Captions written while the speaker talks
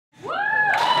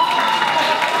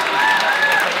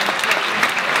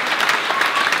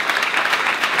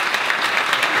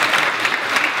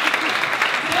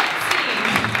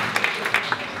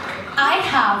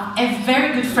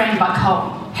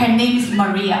Her name is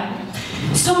Maria.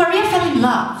 So Maria fell in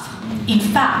love. In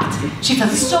fact, she fell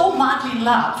so madly in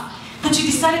love that she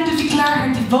decided to declare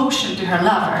her devotion to her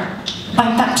lover by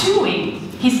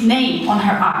tattooing his name on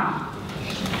her arm.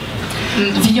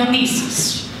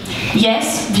 Dionysus.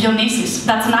 Yes, Dionysus.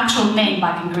 That's an actual name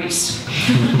back in Greece.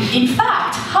 In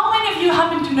fact, how many of you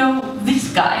happen to know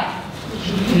this guy?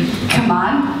 Come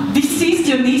on, this is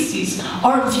Dionysus,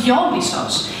 or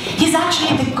Dionysos. He's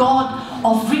actually the god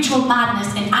of ritual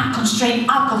madness and unconstrained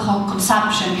alcohol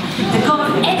consumption, the god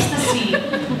of ecstasy.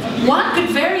 One could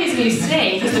very easily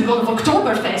say he's the god of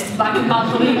Oktoberfest back in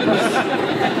Mount Olympus.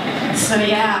 So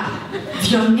yeah,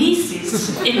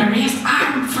 Dionysus in Maria's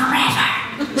arm forever.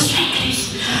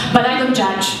 Strictly. But I don't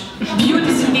judge. Beauty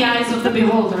is in the eyes of the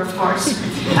beholder, of course.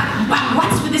 But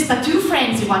what's with this tattoo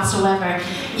frenzy whatsoever?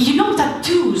 You know,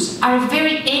 tattoos are a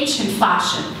very ancient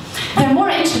fashion. They're more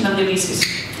ancient than Dionysus.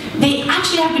 They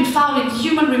actually have been found in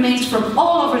human remains from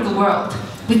all over the world,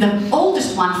 with the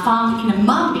oldest one found in a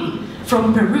mummy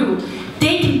from Peru,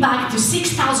 dating back to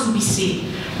 6000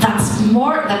 BC. That's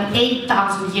more than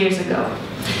 8,000 years ago.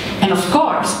 And of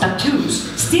course,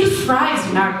 tattoos still thrive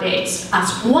in our days,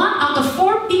 as 1 out of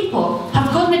 4 people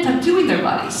have gotten a tattoo in their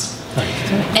bodies.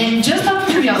 And just out of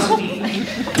curiosity,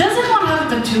 does anyone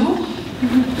have a tattoo?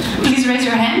 Please raise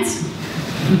your hands.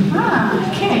 Ah,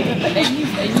 okay.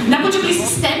 Now would you please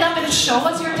stand up and show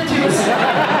us your tattoos?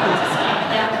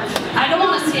 Yeah. I don't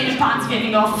want to see any pants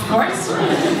getting off, of course.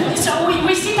 So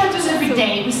we see tattoos every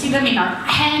day. We see them in our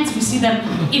hands, we see them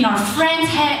in our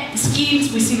friends'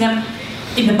 skins, we see them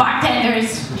in the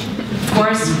bartenders, of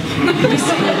course. We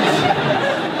see them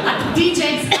at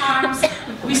DJs' arms,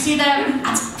 we see them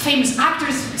at famous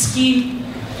actors' skin.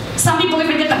 Some people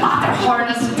even get the Matterhorn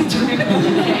as a tattoo.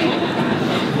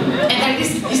 And there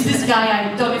is this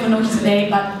guy, I don't even know his name,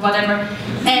 but whatever.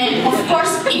 And of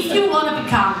course, if you want to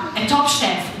become a top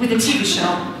chef with a TV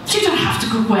show, you don't have to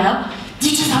cook well,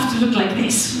 you just have to look like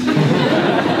this.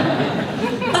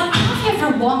 But have you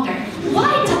ever wondered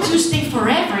why tattoos stay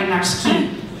forever in our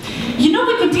skin? You know,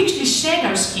 we continuously shed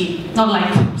our skin, not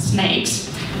like snakes,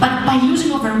 but by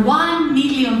losing over 1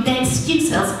 million dead skin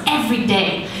cells every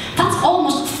day. That's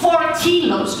almost 4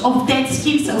 kilos of dead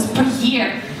skin cells per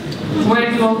year.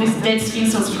 Where do all these dead skin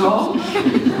cells go?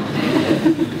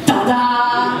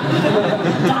 Ta-da!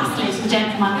 Dust, ladies and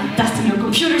gentlemen. Dust in your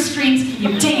computer screens,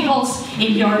 your tables,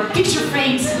 in your picture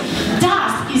frames.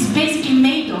 Dust is basically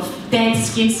made of dead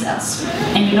skin cells.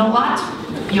 And you know what?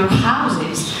 Your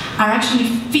houses are actually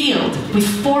filled with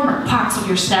former parts of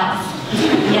yourself.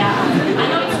 Yeah, I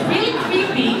know it's really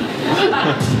creepy,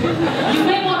 but you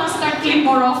may want to start cleaning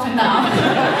more often now.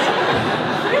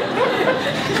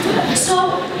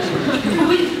 So,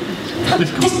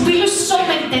 we lose so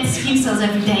many dead skin cells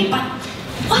every day, but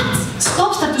what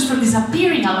stops tattoos from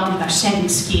disappearing along with our shedding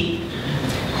skin?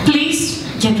 Please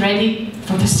get ready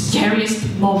for the scariest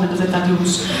moment of the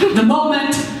tattoos. The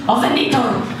moment of the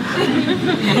needle.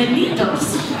 The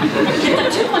needles. The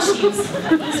tattoo machines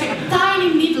insert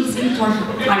tiny needles into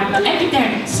our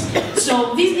epidermis.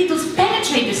 So these needles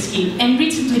penetrate the skin and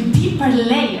reach into a deeper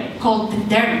layer called the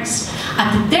dermis.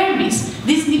 At the dermis,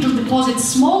 these needles deposit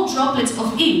small droplets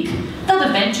of ink that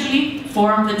eventually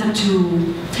form the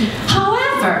tattoo.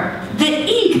 However, the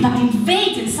ink that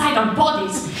invades inside our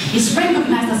bodies is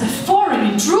recognized as a foreign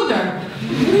intruder.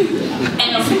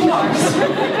 And of course,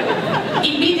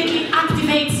 immediately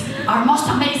activates our most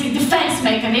amazing defense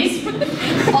mechanism,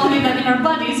 only that in our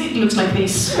bodies it looks like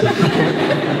this. The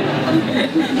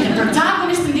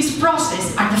protagonists in this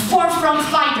process are the forefront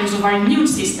fighters of our immune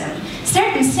system,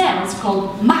 certain cells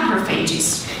called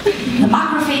macrophages. The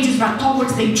macrophages run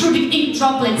towards the intruding ink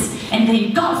droplets and they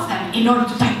engulf them in order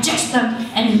to digest them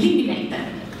and eliminate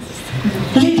them.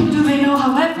 Little do they know,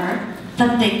 however,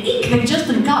 that the ink they just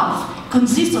engulf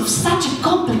consists of such a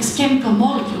complex chemical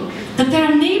molecule that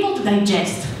they're unable to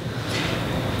digest.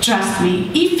 Trust me,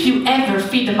 if you ever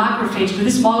feed the macrophage with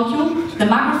this molecule, the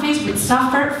macrophage would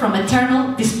suffer from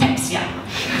eternal dyspepsia.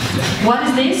 What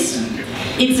is this?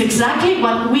 It's exactly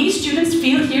what we students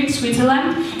feel here in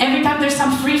Switzerland every time there's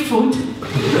some free food.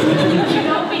 You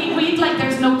know, we eat like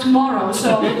there's no tomorrow,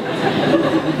 so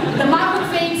the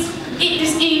macrophages eat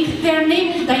this ink, they're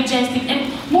unable to digest it,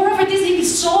 and moreover this ink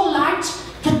is so large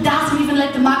that doesn't even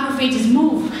let the macrophages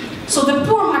move. So the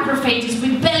poor macrophages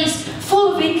with bellies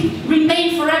full of ink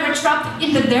remain forever trapped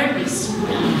in the dermis.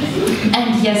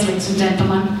 And yes, ladies and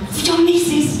gentlemen,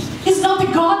 Dionysus is not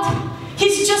a god.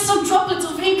 He's just some droplets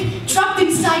of ink trapped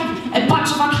inside a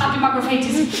bunch of unhappy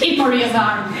macrophages in Maria's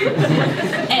arm.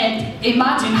 And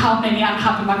imagine how many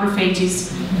unhappy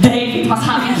macrophages David must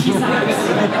have in his arms.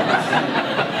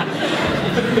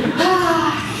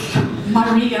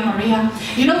 Maria.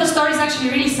 You know, the story is actually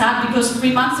really sad because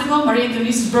 3 months ago, Maria and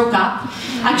Dionysus broke up.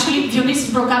 Actually, Dionysus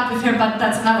broke up with her, but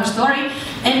that's another story.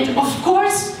 And of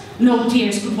course, no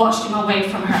tears could wash him away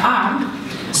from her arm.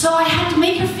 So I had to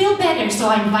make her feel better. So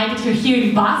I invited her here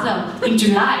in Basel in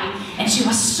July. And she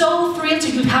was so thrilled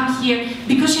she could come here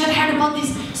because she had heard about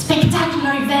this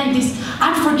spectacular event, this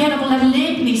unforgettable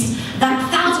erlebnis that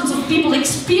thousands of people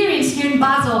experience here in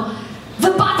Basel.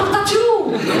 The Battle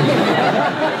Tattoo!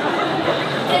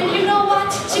 And you know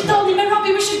what? She told me,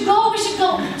 Meropi, we should go.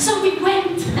 So we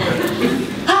went.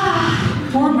 Ah,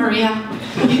 poor Maria.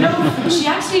 You know, she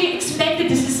actually expected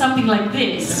to see something like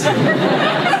this.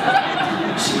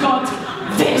 She got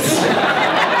this.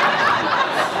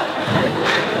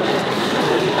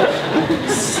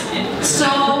 So,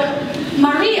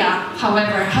 Maria,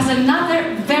 however, has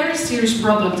another very serious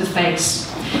problem to face.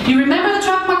 You remember the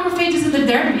trap macrophages in the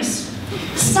dermis?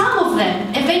 Some of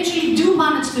them eventually do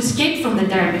manage to escape from the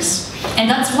dermis, and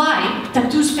that's why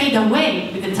tattoos fade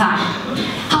away with the time.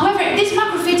 However, these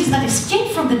macrophages that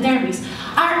escape from the dermis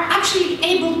are actually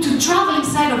able to travel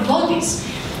inside our bodies.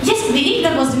 Yes, the ink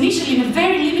that was initially in a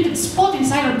very limited spot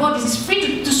inside our bodies is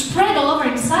free to spread all over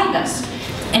inside us.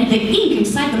 And the ink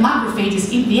inside the macrophages,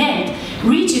 in the end,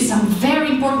 reaches some very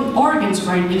important organs of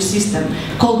our immune system,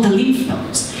 called the lymph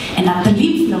nodes. And at the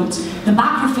lymph nodes, the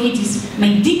macrophages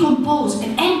may decompose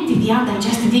and empty the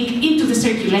undigested ink into the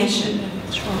circulation.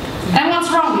 And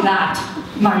what's wrong with that?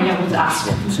 Maria would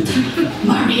ask.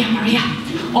 Maria,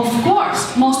 of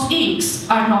course, most inks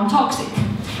are non-toxic.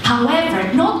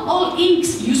 However, not all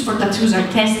inks used for tattoos are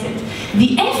tested.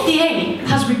 The FDA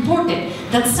has reported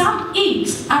that some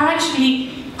inks are actually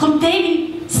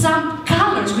containing some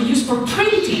colors we use for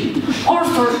printing or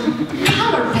for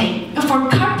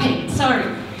car paint, sorry.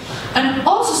 And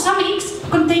also some inks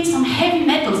contain some heavy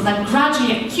metals that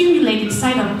gradually accumulate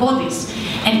inside our bodies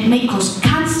and may cause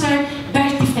cancer,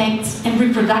 birth defects, and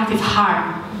reproductive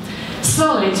harm.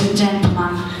 So, ladies and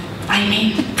gentlemen, I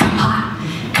mean, come on,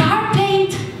 car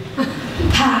paint?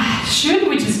 Shouldn't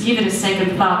we just give it a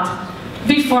second thought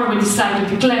before we decide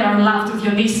to declare our love to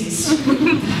Dionysus?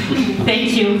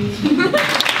 Thank you.